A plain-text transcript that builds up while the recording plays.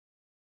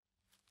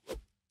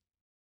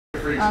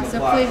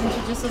So please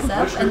introduce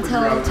yourself and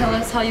tell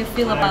us how you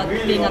feel about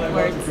being at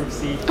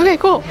Worlds. Okay,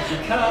 cool.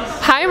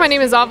 Hi, my name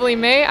is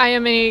Ovilee. I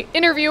am an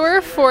interviewer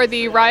for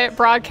the Riot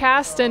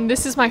broadcast, and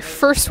this is my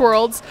first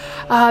Worlds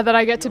that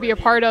I get to be a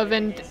part of,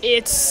 and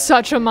it's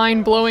such a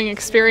mind-blowing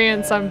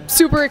experience. I'm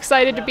super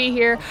excited to be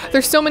here.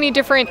 There's so many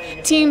different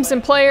teams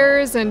and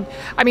players, and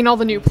I mean all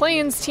the new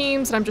play-ins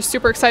teams, and I'm just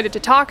super excited to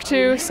talk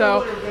to,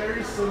 so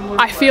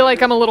I feel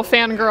like I'm a little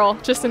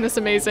fangirl just in this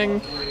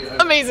amazing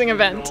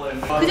event.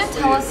 Could you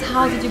tell us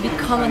how did you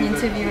become an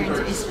interviewer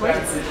into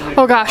esports?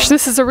 Oh gosh,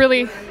 this is a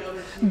really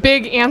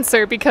big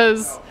answer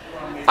because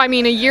I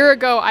mean, a year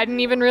ago, I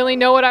didn't even really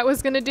know what I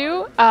was going to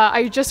do.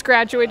 I just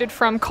graduated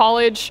from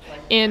college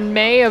in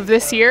May of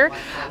this year.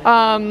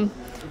 And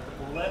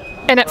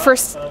at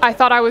first, I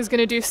thought I was going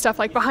to do stuff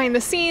like behind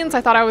the scenes.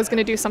 I thought I was going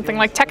to do something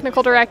like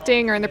technical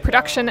directing or in the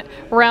production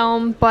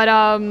realm. But,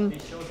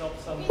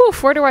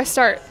 where do I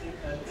start?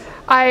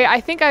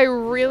 I think I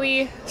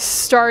really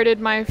started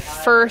my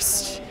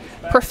first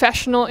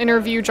professional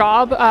interview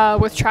job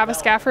with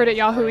Travis Gafford at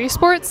Yahoo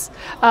Esports.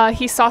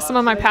 He saw some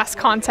of my past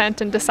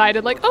content and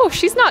decided like, oh,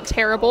 she's not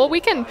terrible.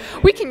 We can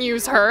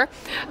use her.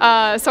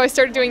 So I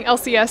started doing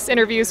LCS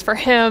interviews for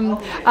him,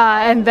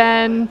 and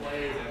then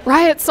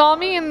Riot saw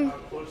me and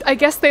I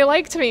guess they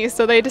liked me,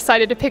 so they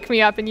decided to pick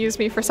me up and use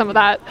me for some of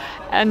that.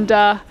 And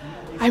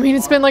I mean,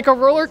 it's been like a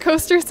roller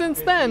coaster since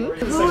then.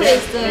 Who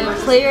is the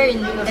player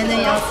in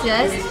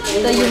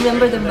NA/LCS that you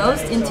remember the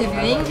most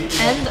interviewing?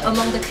 And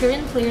among the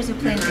Korean players who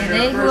play in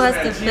NA, who has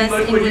the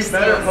best English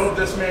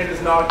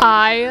skills?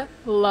 I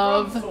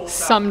love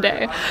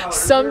Someday.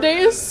 Someday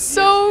is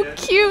so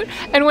cute.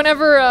 And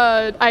whenever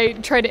I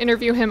try to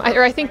interview him,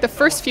 or I think the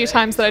first few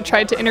times that I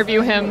tried to interview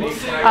him,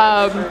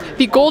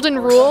 the golden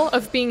rule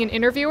of being an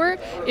interviewer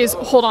is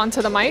hold on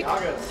to the mic.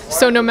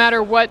 So no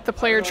matter what the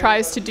player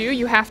tries to do,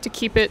 you have to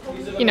keep it,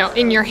 you know,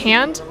 in your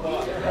hand.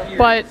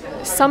 But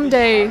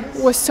Someday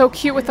was so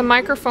cute with the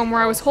microphone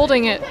where I was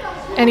holding it,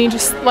 and he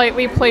just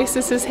lightly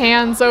places his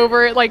hands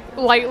over it, like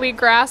lightly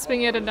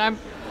grasping it, and I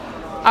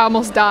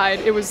almost died.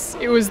 It was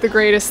the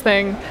greatest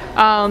thing.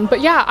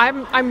 But yeah,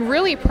 I'm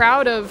really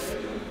proud of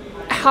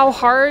how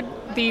hard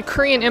the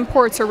Korean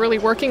imports are really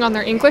working on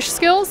their English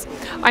skills.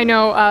 I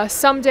know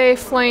Someday,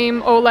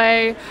 Flame,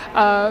 Ole,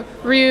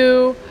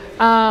 Ryu.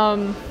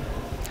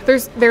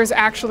 There's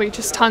actually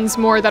just tons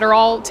more that are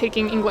all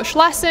taking English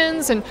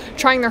lessons and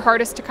trying their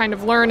hardest to kind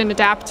of learn and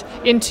adapt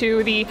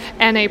into the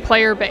NA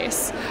player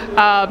base.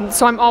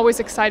 So I'm always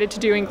excited to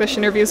do English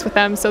interviews with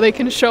them so they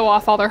can show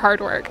off all their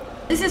hard work.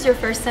 This is your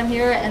first time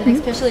here, and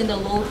especially in the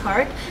LoL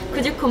Park.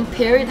 Could you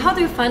compare it? How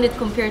do you find it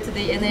compared to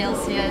the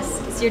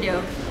NA/LCS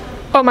studio?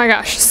 Oh my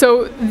gosh,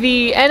 so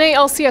the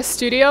NA/LCS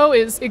studio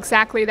is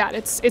exactly that.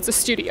 It's a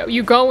studio.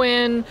 You go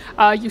in,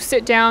 you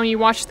sit down, you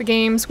watch the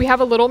games. We have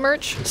a little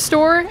merch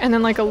store and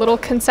then like a little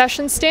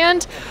concession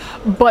stand,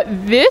 but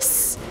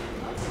this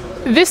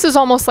is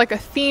almost like a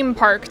theme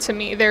park to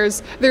me.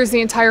 There's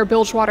the entire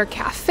Bilgewater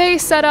Cafe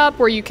set up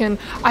where you can,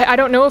 I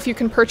don't know if you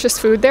can purchase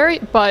food there,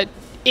 but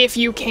if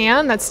you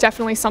can, that's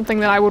definitely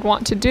something that I would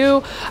want to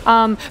do.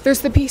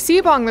 There's the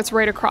PC bong that's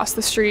right across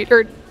the street,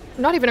 or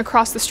not even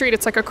across the street,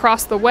 it's like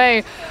across the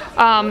way.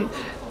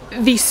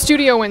 The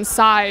studio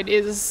inside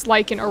is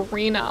like an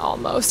arena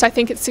almost. I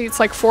think it seats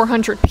like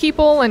 400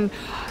 people, and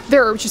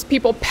there are just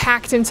people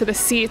packed into the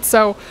seats.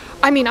 So,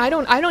 I mean, I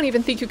don't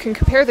even think you can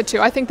compare the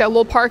two. I think that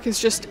LoL Park is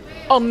just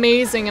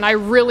amazing, and I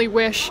really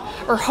wish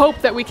or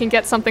hope that we can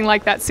get something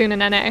like that soon in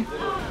NA.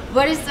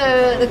 What is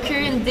the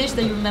Korean dish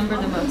that you remember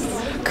the most?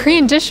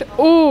 Korean dish?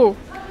 Ooh,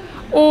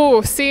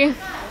 see?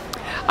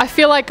 I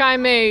feel like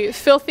I'm a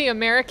filthy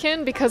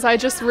American because I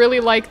just really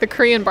like the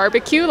Korean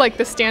barbecue, like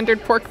the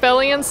standard pork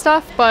belly and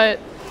stuff, but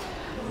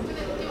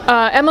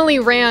Emily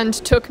Rand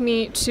took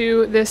me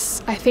to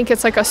this, I think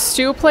it's like a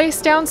stew place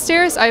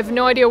downstairs. I have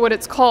no idea what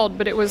it's called,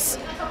 but it was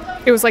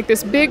like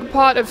this big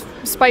pot of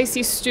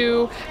spicy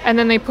stew, and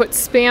then they put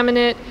Spam in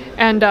it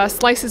and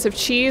slices of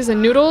cheese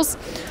and noodles.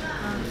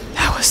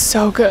 That was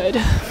so good.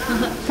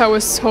 That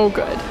was so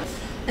good.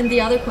 And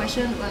the other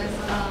question was,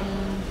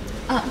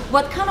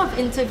 what kind of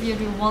interview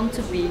do you want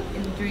to be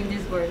during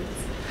these Worlds?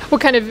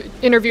 What kind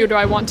of interview do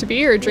I want to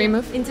be or dream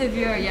of?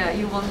 Interviewer, yeah,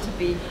 you want to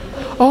be.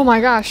 Oh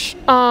my gosh.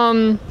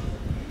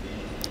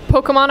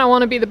 Pokemon, I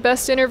want to be the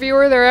best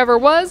interviewer there ever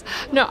was.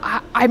 No,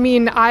 I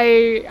mean,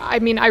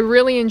 I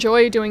really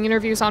enjoy doing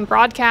interviews on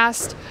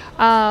broadcast.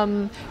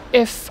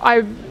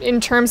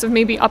 In terms of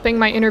maybe upping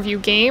my interview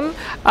game,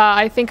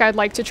 I think I'd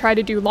like to try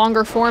to do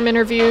longer form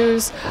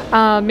interviews,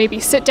 maybe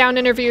sit down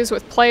interviews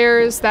with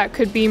players that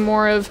could be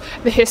more of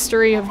the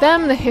history of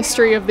them, the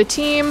history of the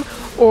team,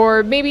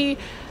 or maybe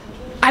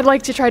I'd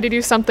like to try to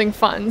do something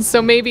fun. So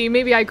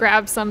maybe I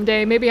grab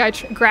Someday, maybe I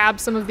grab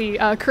some of the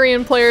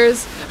Korean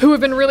players who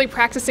have been really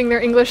practicing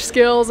their English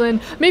skills, and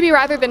maybe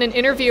rather than an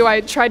interview, I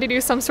try to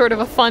do some sort of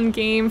a fun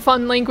game,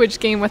 fun language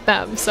game with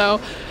them.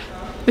 So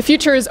the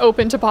future is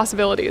open to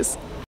possibilities.